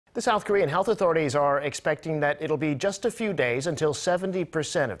The South Korean health authorities are expecting that it'll be just a few days until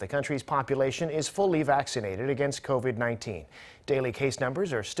 70% of the country's population is fully vaccinated against COVID-19. Daily case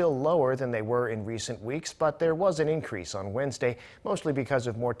numbers are still lower than they were in recent weeks, but there was an increase on Wednesday, mostly because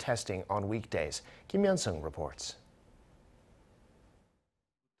of more testing on weekdays. Yeon-seung reports.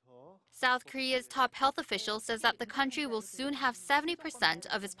 South Korea's top health official says that the country will soon have 70%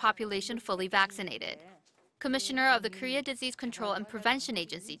 of its population fully vaccinated. Commissioner of the Korea Disease Control and Prevention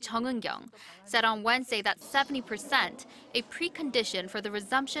Agency, Jeong Eun-kyeong, said on Wednesday that 70%, a precondition for the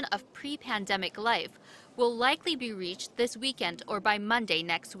resumption of pre-pandemic life, will likely be reached this weekend or by Monday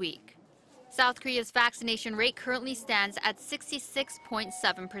next week. South Korea's vaccination rate currently stands at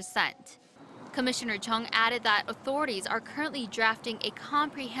 66.7%. Commissioner Jeong added that authorities are currently drafting a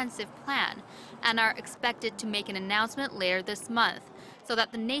comprehensive plan and are expected to make an announcement later this month so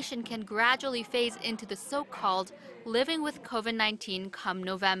that the nation can gradually phase into the so-called living with COVID-19 come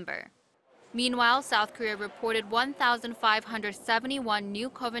November. Meanwhile, South Korea reported 1,571 new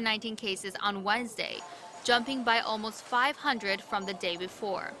COVID-19 cases on Wednesday, jumping by almost 500 from the day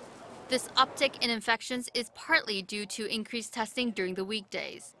before. This uptick in infections is partly due to increased testing during the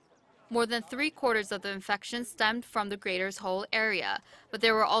weekdays. More than 3/4 of the infections stemmed from the Greater Seoul area, but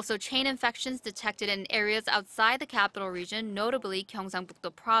there were also chain infections detected in areas outside the capital region, notably Gyeongsangbuk-do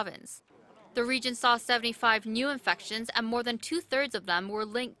province. The region saw 75 new infections, and more than 2/3 of them were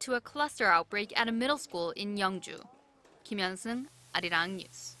linked to a cluster outbreak at a middle school in Yeongju. Kim Yeon-seung, Arirang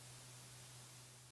News.